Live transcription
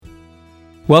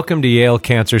Welcome to Yale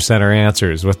Cancer Center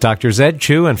Answers with Drs. Ed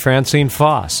Chu and Francine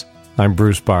Foss. I'm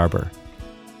Bruce Barber.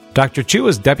 Dr. Chu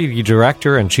is Deputy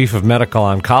Director and Chief of Medical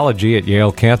Oncology at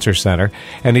Yale Cancer Center,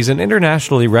 and he's an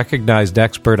internationally recognized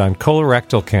expert on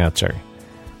colorectal cancer.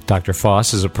 Dr.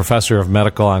 Foss is a professor of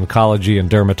medical oncology and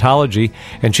dermatology,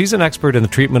 and she's an expert in the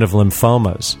treatment of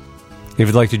lymphomas. If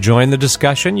you'd like to join the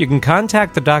discussion, you can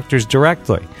contact the doctors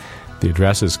directly. The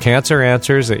address is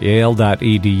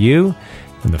canceranswers@yale.edu,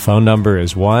 and the phone number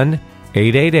is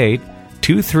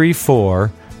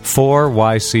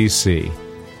 1-888-234-4YCC.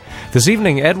 This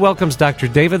evening, Ed welcomes Dr.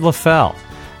 David Leffel.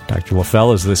 Dr.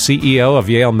 Leffel is the CEO of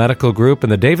Yale Medical Group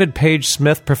and the David Page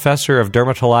Smith Professor of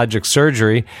Dermatologic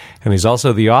Surgery, and he's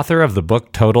also the author of the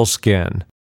book Total Skin.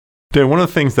 Dan, one of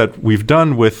the things that we've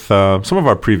done with some of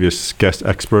our previous guest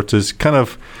experts is kind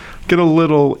of get a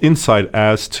little insight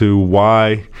as to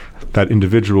why that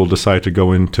individual decided to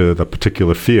go into the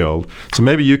particular field. So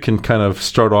maybe you can kind of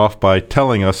start off by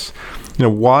telling us,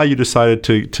 why you decided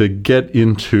to get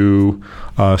into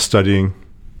studying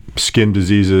skin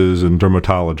diseases and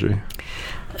dermatology.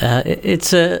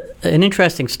 It's an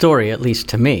interesting story, at least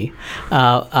to me.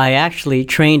 I actually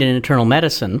trained in internal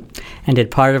medicine and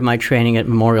did part of my training at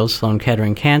Memorial Sloan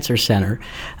Kettering Cancer Center.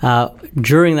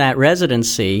 During that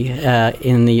residency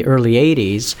in the early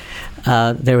 80s,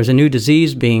 there was a new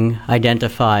disease being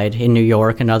identified in New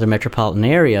York and other metropolitan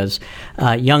areas.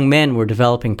 Young men were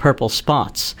developing purple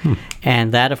spots.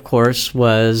 And that, of course,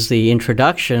 was the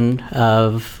introduction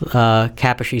of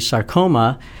Kaposi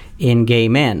sarcoma in gay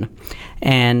men.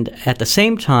 And at the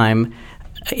same time,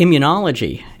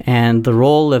 immunology and the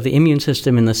role of the immune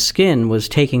system in the skin was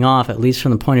taking off, at least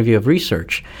from the point of view of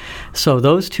research. So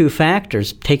those two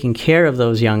factors, taking care of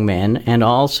those young men and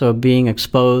also being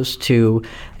exposed to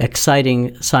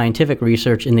exciting scientific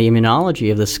research in the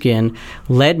immunology of the skin,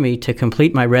 led me to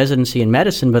complete my residency in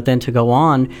medicine, but then to go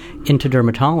on into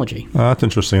dermatology. That's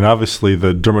interesting. Obviously,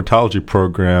 the dermatology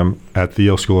program at the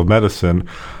Yale School of Medicine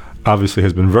obviously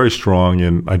has been very strong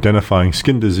in identifying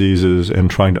skin diseases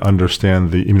and trying to understand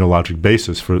the immunologic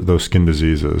basis for those skin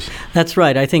diseases. That's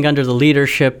right. I think under the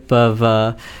leadership of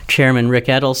Chairman Rick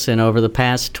Edelson over the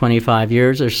past 25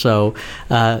 years or so,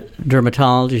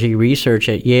 dermatology research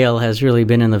at Yale has really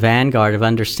been in the vanguard of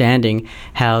understanding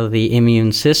how the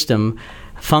immune system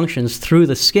functions through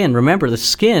the skin. Remember, the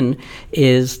skin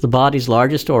is the body's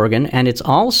largest organ, and it's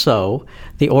also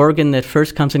the organ that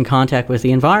first comes in contact with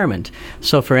the environment.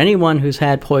 So for anyone who's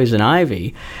had poison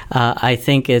ivy, I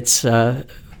think it's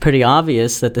pretty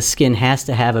obvious that the skin has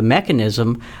to have a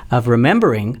mechanism of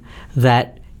remembering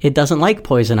that it doesn't like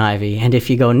poison ivy, and if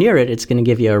you go near it, it's going to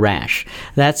give you a rash.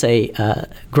 That's a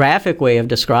graphic way of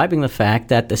describing the fact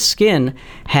that the skin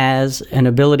has an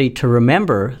ability to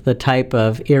remember the type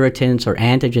of irritants or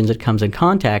antigens it comes in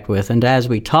contact with. And as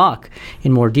we talk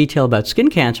in more detail about skin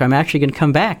cancer, I'm actually going to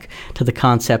come back to the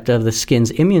concept of the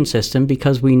skin's immune system,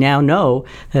 because we now know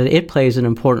that it plays an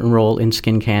important role in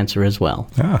skin cancer as well.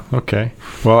 Ah, okay.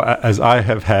 Well, as I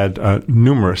have had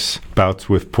numerous bouts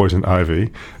with poison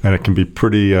ivy, and it can be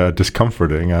pretty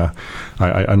discomforting. I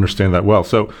understand that well.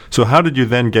 So how did you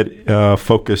then get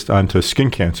focused onto skin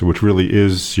cancer, which really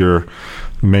is your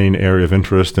main area of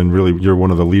interest, and really you're one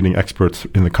of the leading experts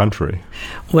in the country?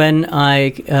 When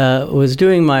I was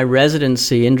doing my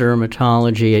residency in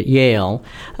dermatology at Yale,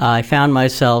 I found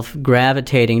myself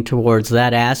gravitating towards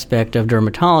that aspect of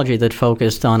dermatology that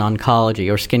focused on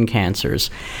oncology or skin cancers.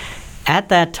 At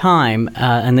that time,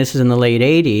 and this is in the late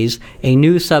 80s, a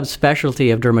new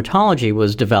subspecialty of dermatology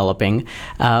was developing,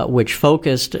 which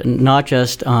focused not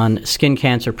just on skin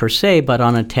cancer per se, but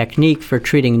on a technique for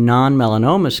treating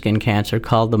non-melanoma skin cancer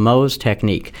called the Mohs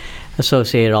technique,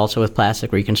 associated also with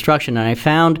plastic reconstruction. And I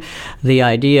found the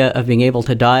idea of being able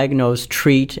to diagnose,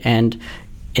 treat, and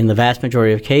in the vast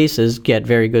majority of cases, get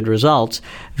very good results,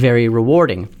 very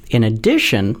rewarding. In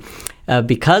addition,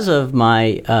 because of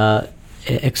my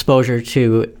exposure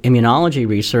to immunology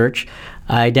research,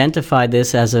 I identified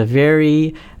this as a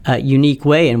very unique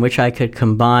way in which I could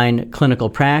combine clinical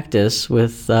practice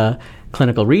with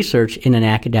clinical research in an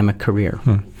academic career.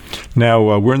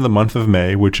 Now, we're in the month of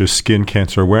May, which is Skin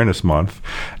Cancer Awareness Month.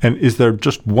 And is there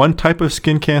just one type of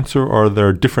skin cancer, or are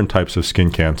there different types of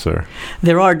skin cancer?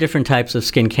 There are different types of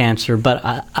skin cancer,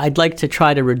 but I'd like to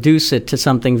try to reduce it to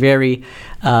something very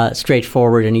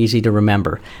straightforward and easy to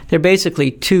remember. There are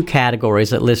basically two categories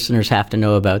that listeners have to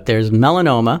know about. There's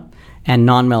melanoma and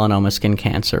non-melanoma skin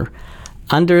cancer.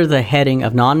 under the heading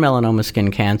of non-melanoma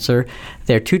skin cancer,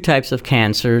 there are two types of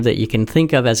cancer that you can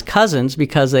think of as cousins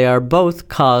because they are both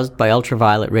caused by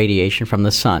ultraviolet radiation from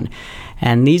the sun.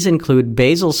 And these include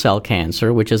basal cell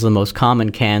cancer, which is the most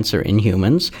common cancer in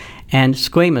humans, and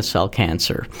squamous cell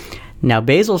cancer. Now,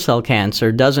 basal cell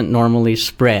cancer doesn't normally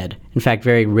spread. In fact,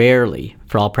 very rarely,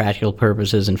 for all practical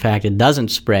purposes, in fact, it doesn't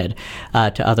spread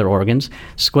to other organs.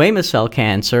 Squamous cell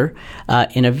cancer,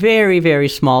 in a very, very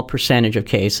small percentage of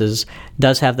cases,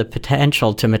 does have the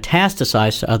potential to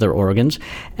metastasize to other organs.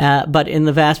 But in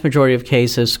the vast majority of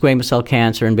cases, squamous cell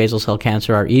cancer and basal cell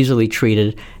cancer are easily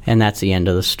treated, and that's the end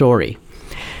of the story.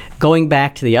 Going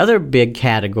back to the other big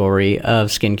category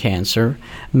of skin cancer,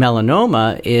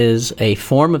 melanoma is a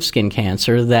form of skin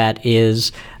cancer that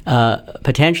is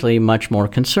potentially much more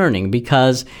concerning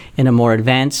because in a more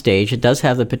advanced stage, it does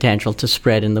have the potential to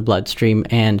spread in the bloodstream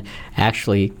and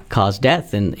actually cause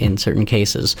death in certain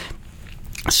cases.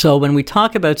 So when we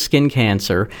talk about skin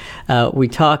cancer, we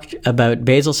talked about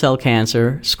basal cell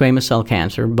cancer, squamous cell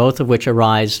cancer, both of which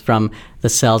arise from the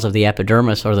cells of the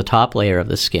epidermis or the top layer of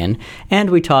the skin. And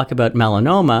we talk about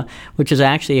melanoma, which is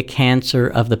actually a cancer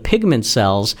of the pigment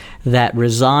cells that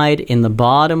reside in the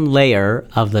bottom layer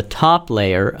of the top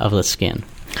layer of the skin.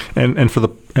 And for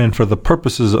the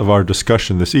purposes of our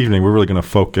discussion this evening, we're really going to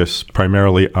focus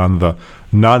primarily on the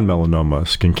non-melanoma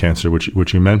skin cancer,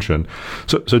 which you mentioned.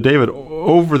 So David,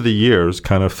 over the years,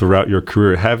 kind of throughout your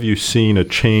career, have you seen a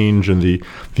change in the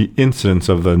incidence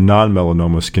of the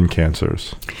non-melanoma skin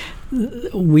cancers?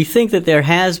 We think that there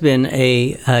has been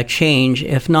a change,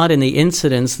 if not in the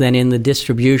incidence, then in the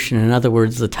distribution. In other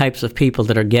words, the types of people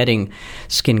that are getting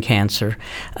skin cancer.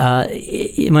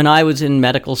 When I was in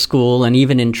medical school and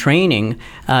even in training,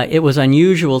 it was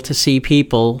unusual to see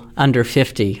people under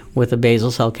 50 with a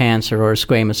basal cell cancer or a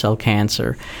squamous cell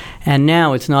cancer. And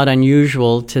now it's not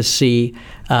unusual to see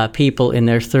people in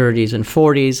their 30s and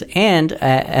 40s, and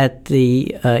at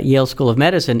the Yale School of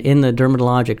Medicine, in the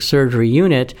dermatologic surgery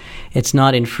unit, it's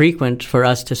not infrequent for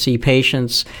us to see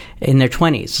patients in their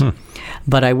 20s.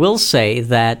 But I will say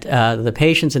that the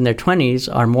patients in their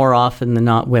 20s are more often than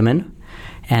not women,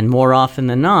 and more often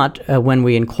than not, when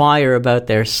we inquire about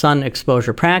their sun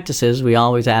exposure practices, we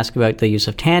always ask about the use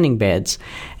of tanning beds,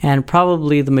 and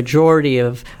probably the majority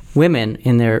of women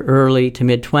in their early to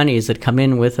mid-20s that come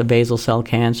in with a basal cell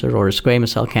cancer or a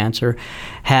squamous cell cancer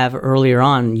have earlier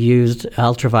on used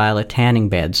ultraviolet tanning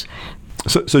beds.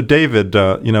 So David,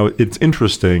 it's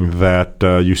interesting that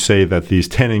you say that these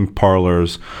tanning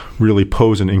parlors really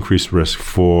pose an increased risk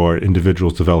for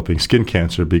individuals developing skin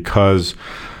cancer because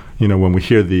when we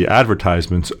hear the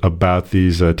advertisements about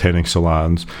these tanning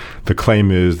salons, the claim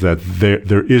is that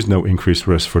there is no increased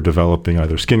risk for developing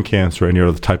either skin cancer or any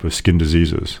other type of skin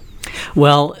diseases.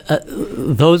 Well,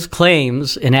 those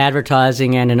claims in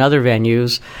advertising and in other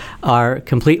venues are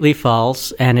completely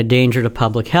false and a danger to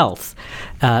public health.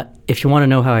 If you want to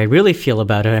know how I really feel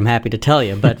about it, I'm happy to tell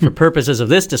you. But for purposes of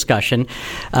this discussion,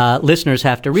 listeners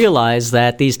have to realize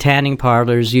that these tanning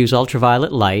parlors use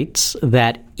ultraviolet lights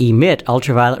that emit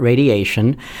ultraviolet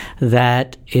radiation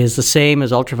that is the same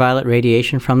as ultraviolet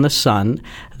radiation from the sun,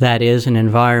 that is an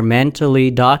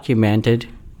environmentally documented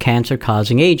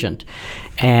cancer-causing agent.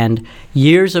 And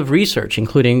years of research,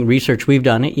 including research we've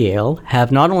done at Yale,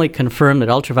 have not only confirmed that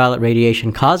ultraviolet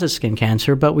radiation causes skin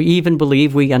cancer, but we even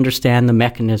believe we understand the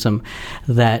mechanism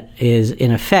that is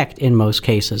in effect in most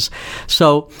cases.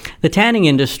 So the tanning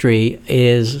industry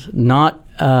is not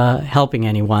helping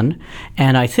anyone.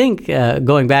 And I think,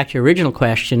 going back to your original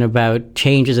question about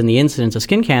changes in the incidence of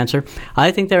skin cancer, I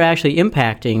think they're actually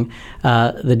impacting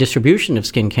the distribution of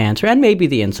skin cancer and maybe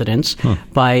the incidence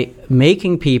by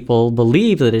making people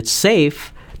believe that it's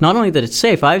safe. Not only that it's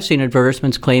safe, I've seen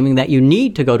advertisements claiming that you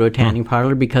need to go to a tanning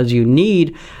parlor because you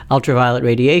need ultraviolet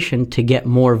radiation to get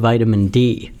more vitamin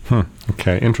D.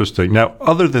 Okay, interesting. Now,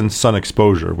 other than sun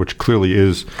exposure, which clearly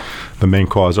is the main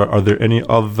cause, are there any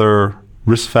other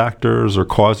risk factors or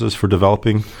causes for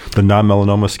developing the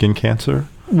non-melanoma skin cancer?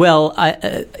 Well,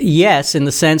 yes, in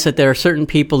the sense that there are certain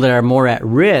people that are more at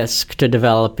risk to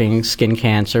developing skin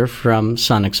cancer from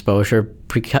sun exposure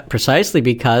precisely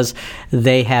because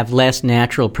they have less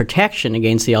natural protection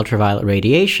against the ultraviolet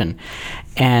radiation.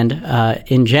 And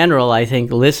in general, I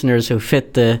think listeners who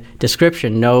fit the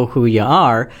description know who you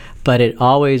are, but it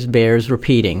always bears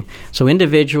repeating. So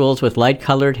individuals with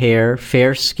light-colored hair,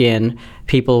 fair skin,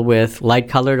 people with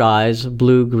light-colored eyes,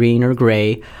 blue, green, or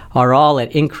gray, are all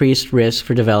at increased risk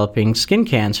for developing skin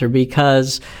cancer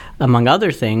because, among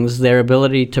other things, their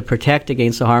ability to protect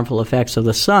against the harmful effects of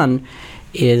the sun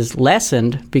is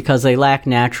lessened because they lack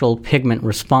natural pigment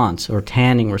response or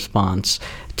tanning response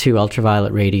to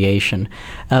ultraviolet radiation.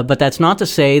 But that's not to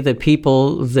say that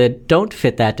people that don't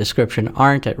fit that description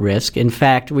aren't at risk. In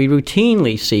fact, we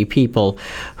routinely see people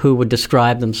who would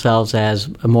describe themselves as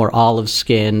a more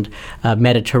olive-skinned,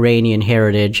 Mediterranean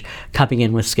heritage coming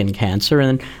in with skin cancer.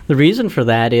 And the reason for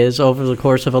that is over the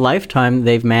course of a lifetime,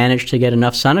 they've managed to get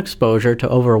enough sun exposure to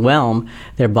overwhelm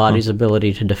their body's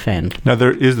ability to defend. Now,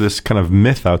 there is this kind of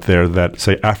myth out there that,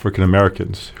 say, African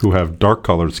Americans who have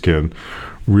dark-colored skin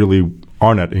really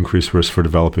aren't at increased risk for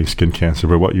developing skin cancer,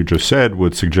 but what you just said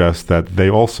would suggest that they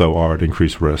also are at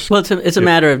increased risk. Well, it's a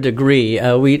matter of degree.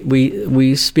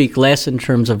 We speak less in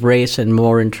terms of race and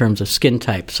more in terms of skin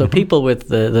type. So people with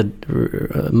the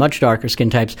much darker skin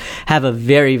types have a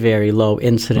very, very low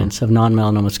incidence of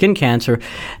non-melanoma skin cancer.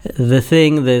 The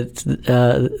thing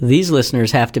that these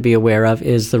listeners have to be aware of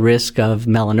is the risk of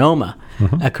melanoma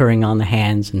occurring on the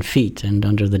hands and feet and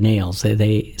under the nails.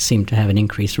 They seem to have an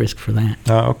increased risk for that.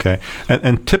 Okay.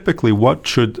 And typically, what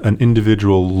should an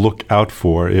individual look out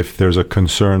for if there's a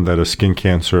concern that a skin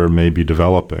cancer may be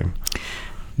developing?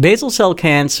 Basal cell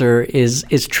cancer is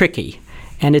tricky.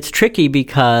 And it's tricky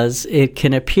because it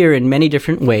can appear in many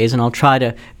different ways, and I'll try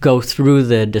to go through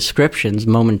the descriptions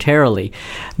momentarily.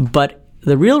 But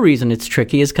the real reason it's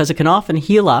tricky is because it can often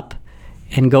heal up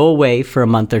and go away for a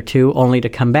month or two only to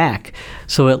come back.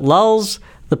 So it lulls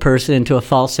the person into a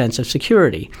false sense of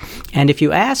security. And if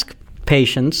you ask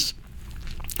patients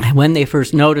when they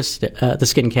first notice the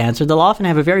skin cancer, they'll often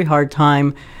have a very hard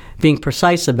time being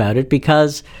precise about it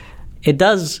because it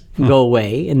does go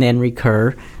away and then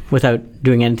recur without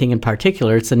doing anything in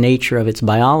particular. It's the nature of its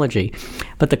biology.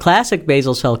 But the classic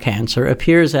basal cell cancer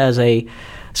appears as a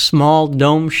small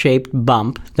dome-shaped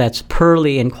bump that's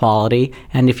pearly in quality,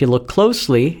 and if you look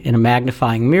closely in a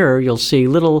magnifying mirror, you'll see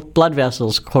little blood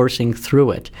vessels coursing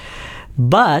through it.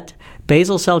 But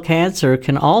basal cell cancer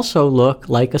can also look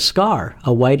like a scar,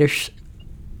 a whitish,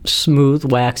 smooth,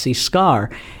 waxy scar.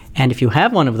 And if you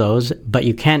have one of those, but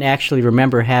you can't actually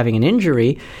remember having an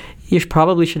injury, you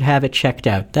probably should have it checked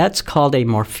out. That's called a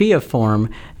morpheaform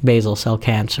basal cell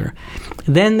cancer.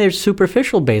 Then there's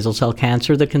superficial basal cell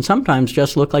cancer that can sometimes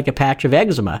just look like a patch of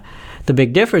eczema. The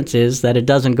big difference is that it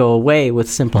doesn't go away with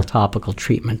simple topical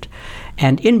treatment.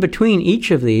 And in between each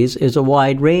of these is a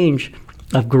wide range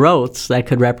of growths that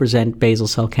could represent basal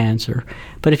cell cancer.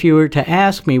 But if you were to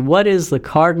ask me, what is the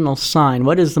cardinal sign,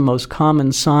 what is the most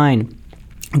common sign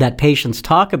that patients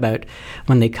talk about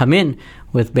when they come in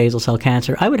with basal cell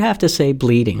cancer, I would have to say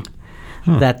bleeding.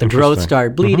 That the growth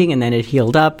started bleeding and then it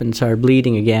healed up and started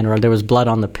bleeding again, or there was blood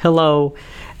on the pillow.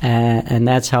 And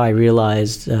that's how I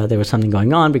realized there was something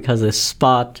going on, because this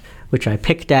spot, which I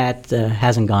picked at,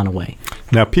 hasn't gone away.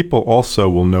 Now, people also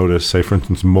will notice, say, for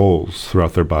instance, moles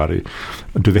throughout their body.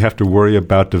 Do they have to worry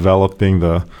about developing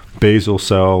the basal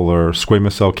cell or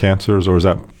squamous cell cancers, or is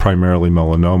that primarily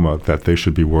melanoma that they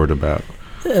should be worried about?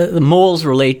 The moles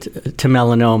relate to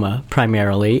melanoma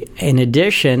primarily. In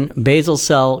addition, basal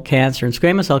cell cancer and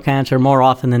squamous cell cancer, more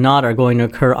often than not, are going to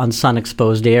occur on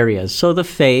sun-exposed areas. So the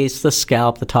face, the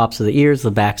scalp, the tops of the ears,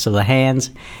 the backs of the hands,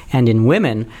 and in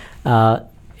women,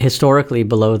 historically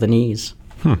below the knees.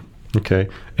 Okay.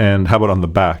 And how about on the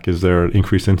back? Is there an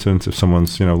increased incidence if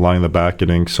someone's, lying on the back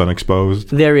getting sun exposed?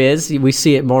 There is. We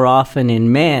see it more often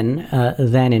in men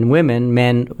than in women.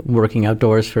 Men working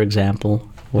outdoors, for example,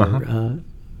 or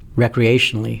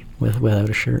recreationally without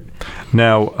a shirt.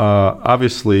 Now,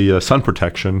 obviously, sun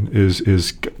protection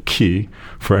is key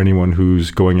for anyone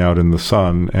who's going out in the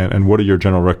sun. And what are your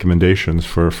general recommendations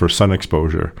for sun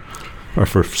exposure? Or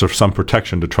for sun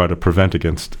protection to try to prevent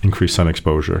against increased sun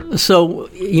exposure? So,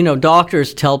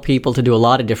 doctors tell people to do a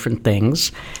lot of different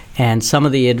things, and some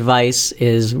of the advice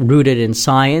is rooted in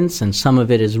science, and some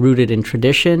of it is rooted in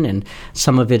tradition, and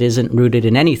some of it isn't rooted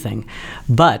in anything.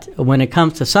 But when it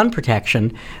comes to sun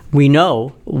protection, we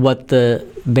know what the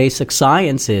basic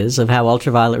science is of how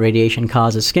ultraviolet radiation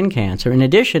causes skin cancer. In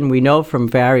addition, we know from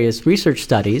various research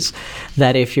studies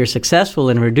that if you're successful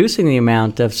in reducing the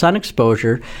amount of sun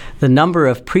exposure, the number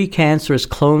of precancerous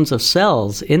clones of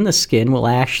cells in the skin will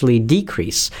actually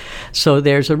decrease. So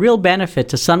there's a real benefit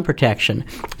to sun protection.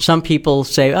 Some people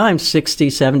say, I'm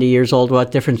 60, 70 years old,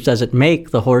 what difference does it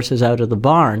make? The horse is out of the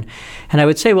barn. And I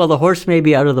would say, well, the horse may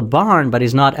be out of the barn, but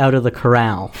he's not out of the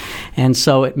corral. And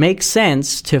so it makes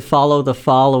sense to follow the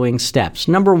following steps.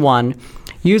 Number one,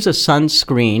 use a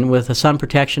sunscreen with a sun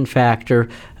protection factor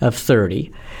of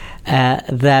 30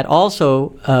 that also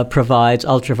provides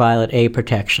ultraviolet A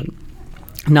protection.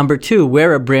 Number two,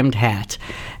 wear a brimmed hat.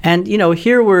 And,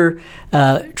 here we're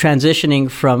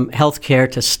transitioning from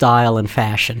healthcare to style and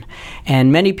fashion.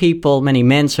 And many people, many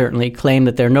men certainly, claim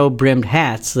that there are no brimmed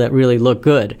hats that really look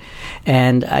good.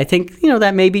 And I think,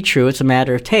 that may be true. It's a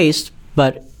matter of taste.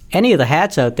 But any of the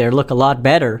hats out there look a lot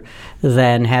better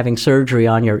than having surgery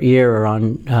on your ear or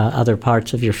on other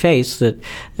parts of your face that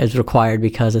is required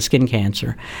because of skin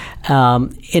cancer.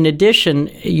 In addition,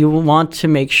 you want to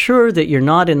make sure that you're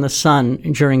not in the sun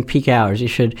during peak hours. You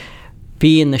should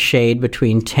be in the shade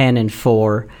between 10 and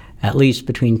 4, at least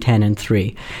between 10 and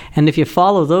 3. And if you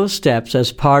follow those steps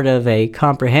as part of a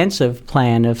comprehensive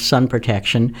plan of sun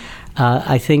protection,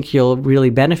 I think you'll really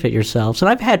benefit yourselves. And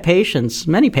I've had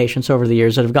many patients over the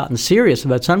years that have gotten serious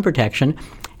about sun protection,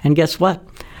 and guess what?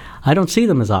 I don't see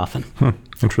them as often.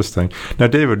 Interesting. Now,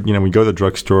 David, we go to the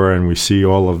drugstore and we see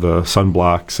all of the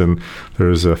sunblocks, and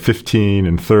there's a 15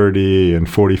 and 30 and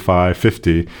 45,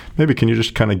 50. Maybe can you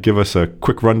just kind of give us a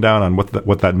quick rundown on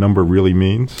what that number really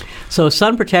means? So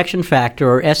sun protection factor,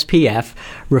 or SPF,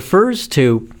 refers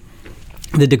to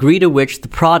the degree to which the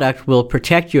product will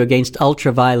protect you against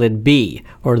ultraviolet B,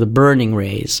 or the burning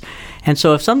rays. And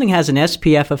so if something has an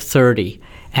SPF of 30,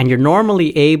 and you're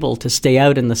normally able to stay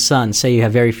out in the sun, say you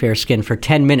have very fair skin, for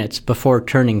 10 minutes before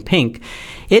turning pink,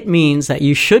 it means that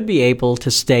you should be able to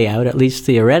stay out, at least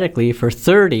theoretically, for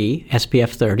SPF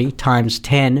 30 times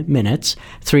 10 minutes,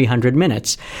 300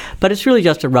 minutes. But it's really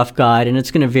just a rough guide, and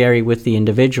it's going to vary with the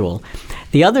individual.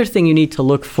 The other thing you need to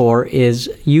look for is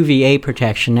UVA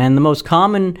protection, and the most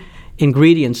common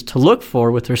ingredients to look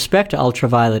for with respect to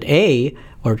ultraviolet A,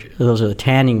 or those are the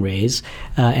tanning rays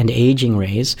and aging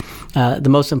rays. The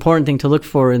most important thing to look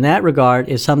for in that regard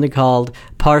is something called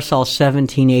Parsol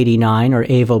 1789, or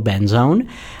avobenzone,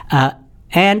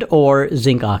 and or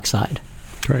zinc oxide.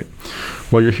 Great.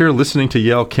 Well, you're here listening to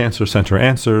Yale Cancer Center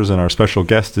Answers, and our special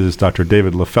guest is Dr.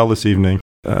 David Leffel this evening.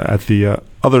 At the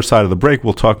other side of the break,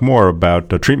 we'll talk more about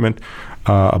treatment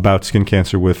about skin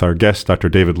cancer with our guest, Dr.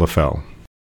 David Leffel.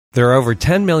 There are over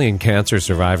 10 million cancer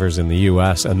survivors in the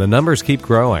U.S., and the numbers keep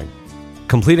growing.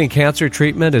 Completing cancer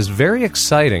treatment is very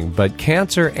exciting, but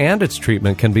cancer and its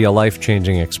treatment can be a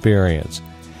life-changing experience.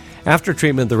 After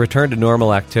treatment, the return to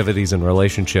normal activities and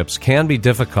relationships can be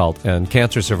difficult, and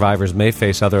cancer survivors may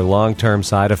face other long-term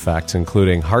side effects,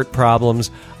 including heart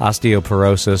problems,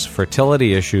 osteoporosis,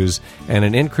 fertility issues, and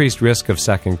an increased risk of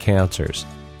second cancers.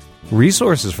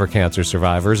 Resources for cancer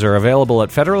survivors are available at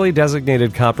federally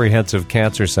designated comprehensive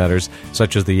cancer centers,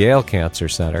 such as the Yale Cancer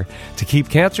Center, to keep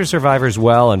cancer survivors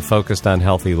well and focused on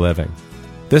healthy living.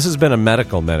 This has been a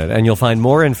Medical Minute, and you'll find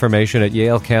more information at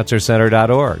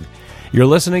yalecancercenter.org. You're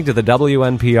listening to the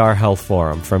WNPR Health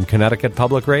Forum from Connecticut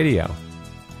Public Radio.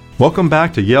 Welcome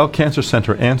back to Yale Cancer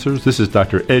Center Answers. This is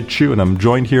Dr. Ed Chu, and I'm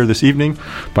joined here this evening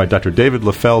by Dr. David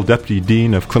Leffel, Deputy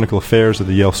Dean of Clinical Affairs at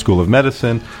the Yale School of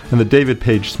Medicine, and the David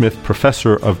Page Smith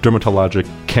Professor of Dermatologic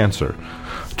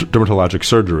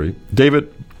Surgery.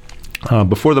 David,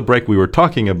 before the break, we were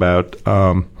talking about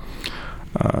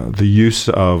the use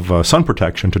of sun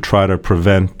protection to try to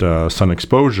prevent sun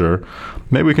exposure.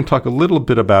 Maybe we can talk a little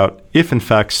bit about if, in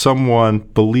fact, someone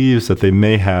believes that they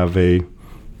may have a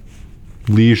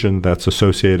lesion that's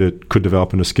associated, could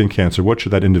develop into skin cancer, what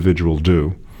should that individual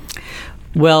do?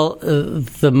 Well,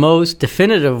 the most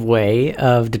definitive way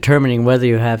of determining whether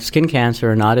you have skin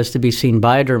cancer or not is to be seen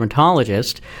by a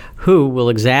dermatologist who will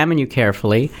examine you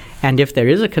carefully, and if there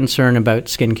is a concern about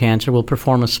skin cancer, will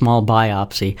perform a small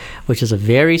biopsy, which is a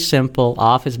very simple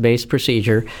office-based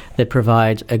procedure that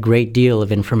provides a great deal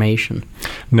of information.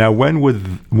 Now, when would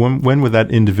that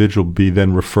individual be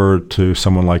then referred to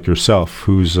someone like yourself,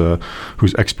 whose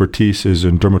expertise is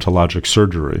in dermatologic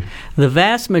surgery? The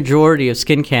vast majority of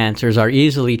skin cancers are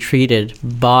easily treated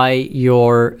by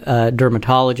your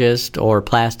dermatologist or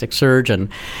plastic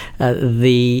surgeon.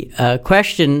 The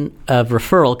question of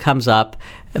referral comes up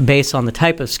based on the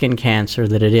type of skin cancer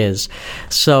that it is.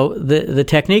 So the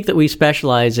technique that we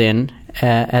specialize in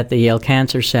at the Yale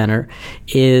Cancer Center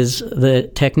is the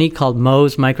technique called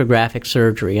Mohs micrographic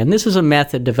surgery. And this is a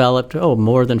method developed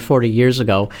more than 40 years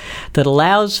ago that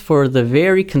allows for the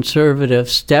very conservative,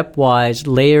 stepwise,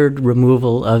 layered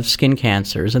removal of skin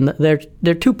cancers. And there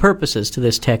are two purposes to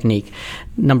this technique.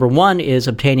 Number one is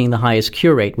obtaining the highest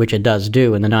cure rate, which it does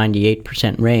do in the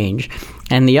 98% range.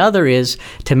 And the other is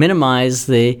to minimize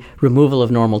the removal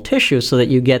of normal tissue so that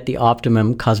you get the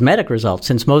optimum cosmetic result.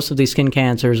 Since most of these skin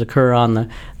cancers occur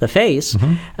on the face,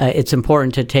 it's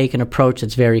important to take an approach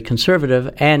that's very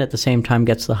conservative and at the same time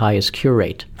gets the highest cure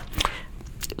rate.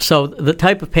 So the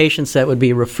type of patients that would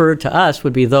be referred to us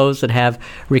would be those that have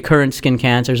recurrent skin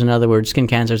cancers, in other words, skin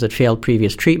cancers that failed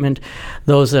previous treatment,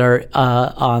 those that are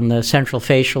on the central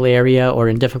facial area or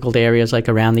in difficult areas like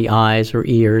around the eyes or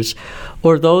ears,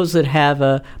 or those that have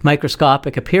a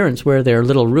microscopic appearance where there are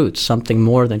little roots, something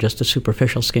more than just a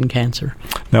superficial skin cancer.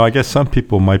 Now, I guess some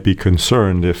people might be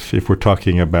concerned if we're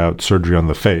talking about surgery on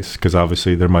the face, because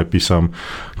obviously there might be some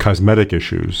cosmetic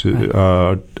issues.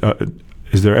 Right.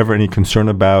 Is there ever any concern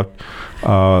about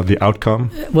the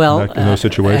outcome in those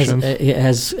situations?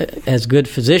 As good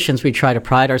physicians, we try to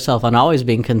pride ourselves on always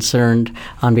being concerned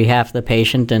on behalf of the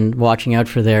patient and watching out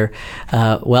for their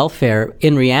welfare.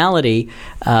 In reality,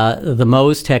 the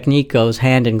Mohs technique goes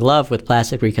hand in glove with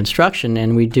plastic reconstruction,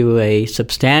 and we do a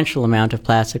substantial amount of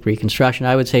plastic reconstruction.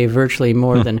 I would say virtually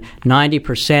more than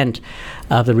 90%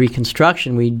 of the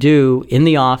reconstruction we do in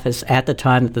the office at the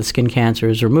time that the skin cancer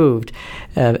is removed.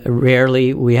 Rarely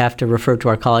we have to refer to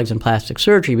our colleagues in plastic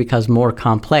surgery because more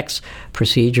complex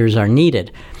procedures are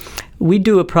needed. We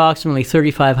do approximately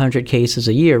 3,500 cases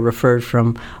a year referred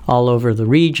from all over the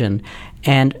region.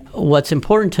 And what's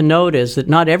important to note is that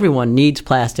not everyone needs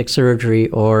plastic surgery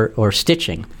or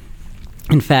stitching.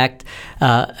 In fact,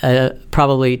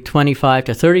 probably 25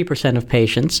 to 30% of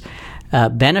patients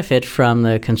benefit from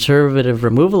the conservative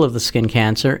removal of the skin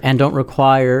cancer and don't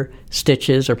require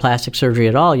stitches or plastic surgery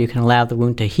at all. You can allow the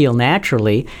wound to heal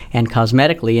naturally, and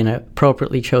cosmetically, in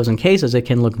appropriately chosen cases, it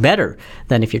can look better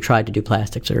than if you tried to do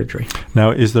plastic surgery.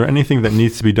 Now, is there anything that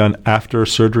needs to be done after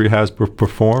surgery has been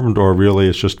performed, or really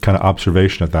it's just kind of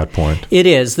observation at that point? It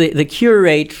is. The cure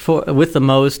rate with the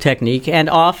Mohs technique, and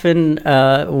often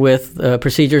with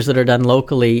procedures that are done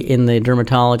locally in the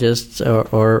dermatologist's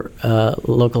or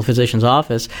local physician's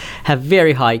office, have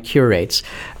very high cure rates.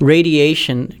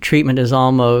 Radiation treatment is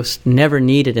almost never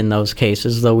needed in those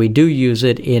cases, though we do use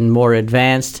it in more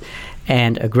advanced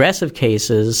and aggressive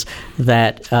cases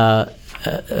that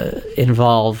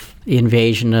involve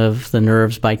invasion of the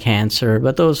nerves by cancer,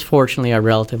 but those fortunately are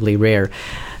relatively rare.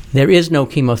 There is no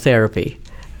chemotherapy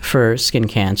for skin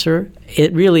cancer.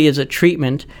 It really is a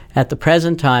treatment at the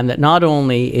present time that not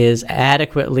only is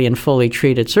adequately and fully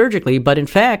treated surgically, but in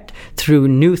fact, through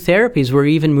new therapies, we're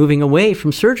even moving away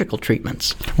from surgical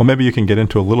treatments. Well, maybe you can get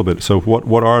into a little bit. So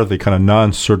what are the kind of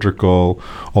non-surgical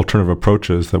alternative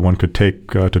approaches that one could take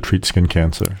to treat skin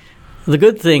cancer? The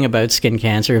good thing about skin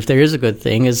cancer, if there is a good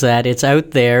thing, is that it's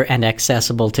out there and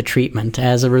accessible to treatment.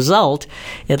 As a result,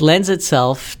 it lends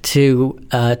itself to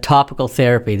topical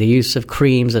therapy, the use of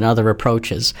creams and other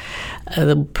approaches.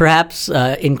 Perhaps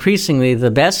increasingly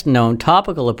the best known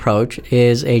topical approach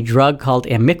is a drug called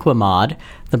imiquimod.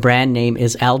 The brand name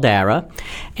is Aldara,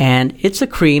 and it's a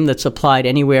cream that's applied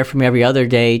anywhere from every other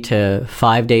day to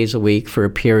 5 days a week for a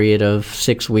period of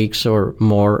 6 weeks or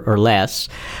more or less.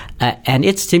 And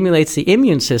it stimulates the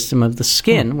immune system of the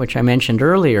skin, which I mentioned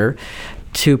earlier,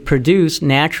 to produce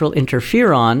natural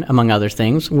interferon, among other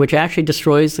things, which actually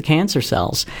destroys the cancer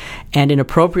cells. And in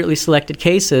appropriately selected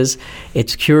cases,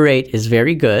 its cure rate is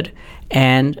very good,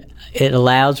 and it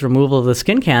allows removal of the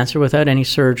skin cancer without any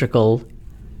surgical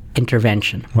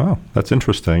intervention. Wow, that's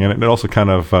interesting. And it also kind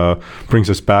of brings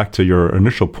us back to your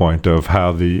initial point of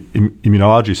how the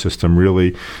immunology system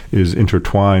really is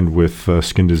intertwined with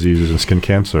skin diseases and skin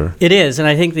cancer. It is, and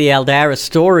I think the Aldara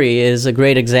story is a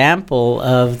great example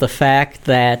of the fact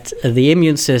that the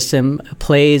immune system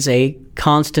plays a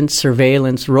constant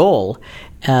surveillance role.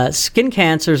 Skin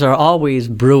cancers are always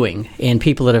brewing in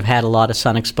people that have had a lot of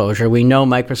sun exposure. We know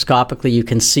microscopically you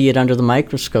can see it under the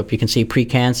microscope. You can see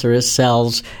precancerous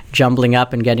cells jumbling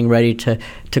up and getting ready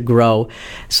to grow.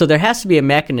 So there has to be a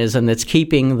mechanism that's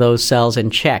keeping those cells in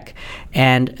check.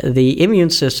 And the immune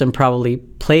system probably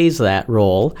plays that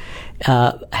role.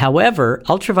 However,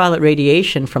 ultraviolet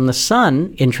radiation from the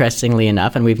sun, interestingly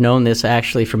enough, and we've known this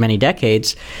actually for many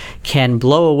decades, can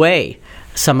blow away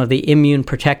some of the immune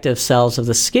protective cells of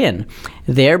the skin,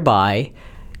 thereby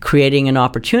creating an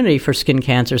opportunity for skin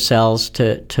cancer cells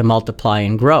to multiply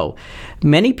and grow.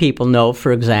 Many people know,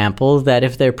 for example, that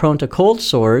if they're prone to cold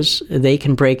sores, they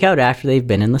can break out after they've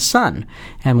been in the sun.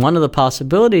 And one of the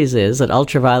possibilities is that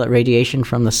ultraviolet radiation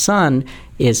from the sun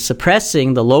is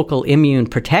suppressing the local immune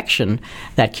protection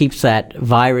that keeps that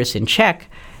virus in check,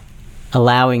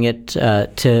 allowing it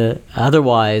to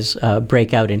otherwise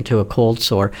break out into a cold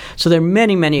sore. So there are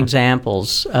many, many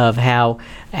examples of how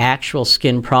actual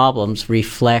skin problems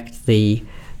reflect the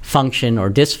function or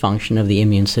dysfunction of the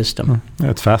immune system.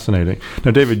 That's fascinating.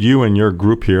 Now, David, you and your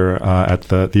group here at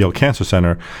the Yale Cancer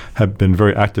Center have been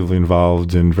very actively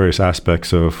involved in various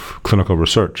aspects of clinical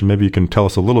research. And maybe you can tell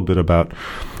us a little bit about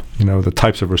the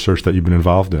types of research that you've been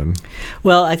involved in?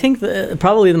 Well, I think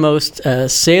probably the most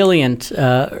salient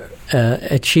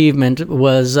achievement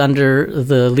was under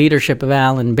the leadership of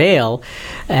Alan Bale,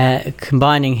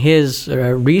 combining his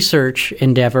research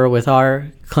endeavor with our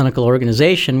clinical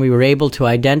organization. We were able to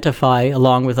identify,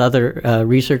 along with other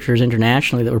researchers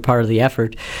internationally that were part of the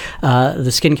effort,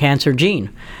 the skin cancer gene.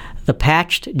 The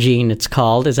patched gene, it's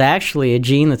called, is actually a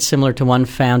gene that's similar to one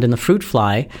found in the fruit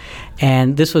fly,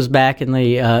 and this was back in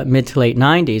the mid to late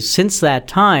 90s. Since that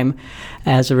time,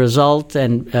 as a result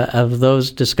of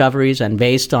those discoveries and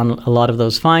based on a lot of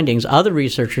those findings, other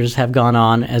researchers have gone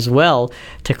on as well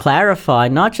to clarify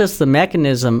not just the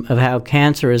mechanism of how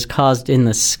cancer is caused in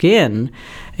the skin,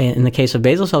 in the case of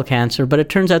basal cell cancer, but it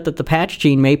turns out that the patch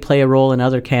gene may play a role in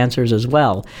other cancers as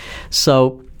well.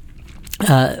 So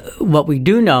what we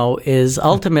do know is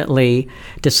ultimately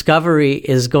discovery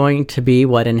is going to be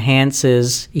what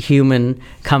enhances human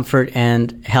comfort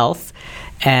and health,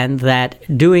 and that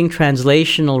doing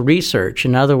translational research,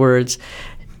 in other words,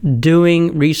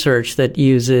 doing research that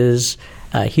uses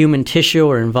human tissue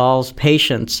or involves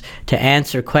patients to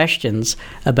answer questions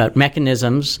about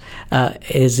mechanisms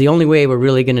is the only way we're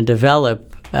really going to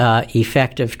develop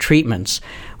effective treatments.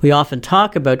 We often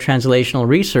talk about translational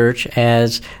research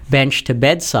as bench to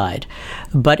bedside,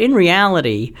 but in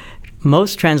reality,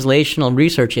 most translational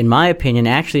research, in my opinion,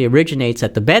 actually originates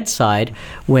at the bedside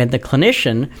when the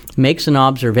clinician makes an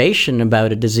observation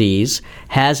about a disease,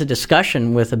 has a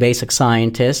discussion with a basic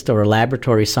scientist or a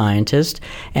laboratory scientist,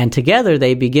 and together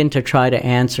they begin to try to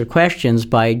answer questions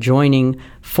by joining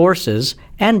forces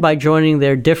and by joining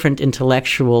their different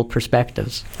intellectual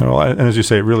perspectives. Well, and as you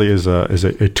say, it really is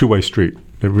a two-way street.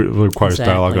 It really requires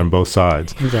dialogue on both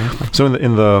sides. Exactly. So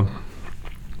in the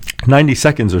 90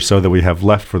 seconds or so that we have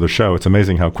left for the show, it's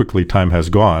amazing how quickly time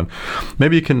has gone.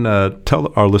 Maybe you can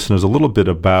tell our listeners a little bit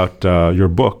about your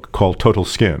book called Total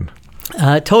Skin.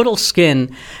 Total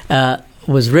Skin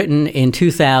was written in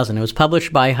 2000. It was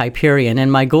published by Hyperion,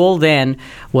 and my goal then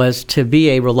was to be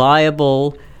a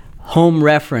reliable home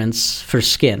reference for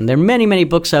skin. There are many, many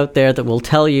books out there that will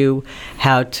tell you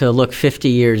how to look 50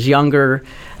 years younger.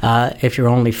 If you're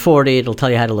only 40, it'll tell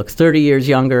you how to look 30 years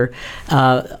younger.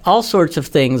 All sorts of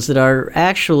things that are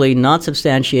actually not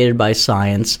substantiated by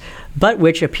science, but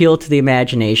which appeal to the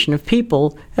imagination of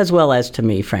people as well as to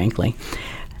me, frankly.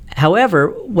 However,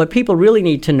 what people really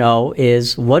need to know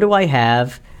is, what do I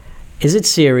have? Is it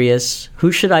serious?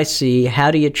 Who should I see?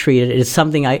 How do you treat it? Is it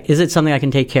something I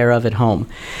can take care of at home?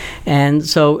 And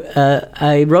so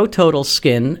I wrote Total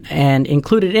Skin and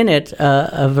included in it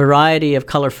a variety of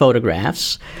color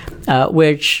photographs,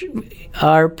 which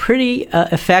are pretty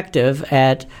effective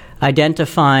at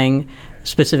identifying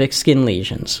specific skin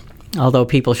lesions, although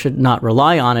people should not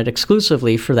rely on it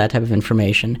exclusively for that type of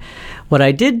information. What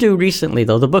I did do recently,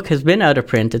 though, the book has been out of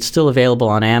print. It's still available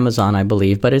on Amazon, I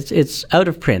believe, but it's out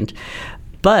of print.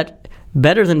 But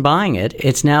better than buying it,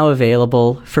 it's now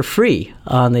available for free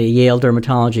on the Yale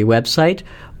Dermatology website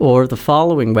or the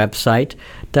following website,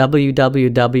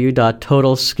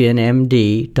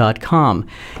 www.totalskinmd.com.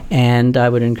 And I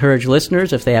would encourage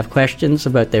listeners, if they have questions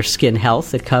about their skin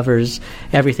health, it covers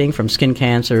everything from skin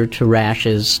cancer to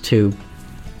rashes to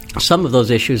some of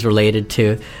those issues related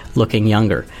to looking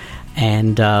younger.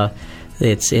 And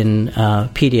it's in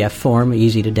PDF form,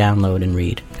 easy to download and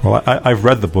read. Well, I've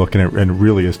read the book, and it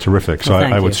really is terrific. So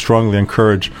I would strongly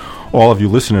encourage all of you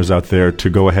listeners out there to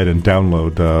go ahead and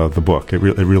download the book. It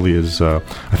really is, I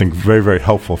think, very, very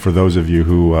helpful for those of you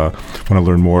who want to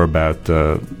learn more about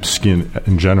skin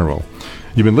in general.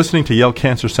 You've been listening to Yale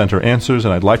Cancer Center Answers,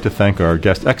 and I'd like to thank our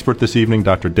guest expert this evening,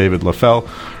 Dr. David Leffel,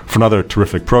 for another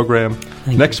terrific program.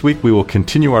 Next week, we will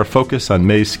continue our focus on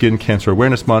May's Skin Cancer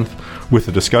Awareness Month with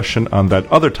a discussion on that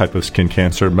other type of skin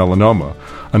cancer, melanoma.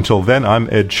 Until then, I'm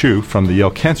Ed Chu from the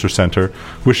Yale Cancer Center,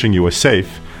 wishing you a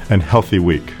safe and healthy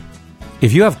week.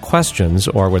 If you have questions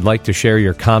or would like to share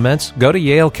your comments, go to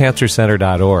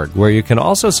yalecancercenter.org, where you can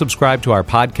also subscribe to our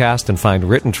podcast and find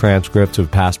written transcripts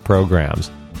of past programs.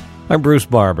 I'm Bruce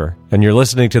Barber, and you're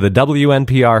listening to the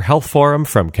WNPR Health Forum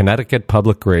from Connecticut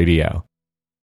Public Radio.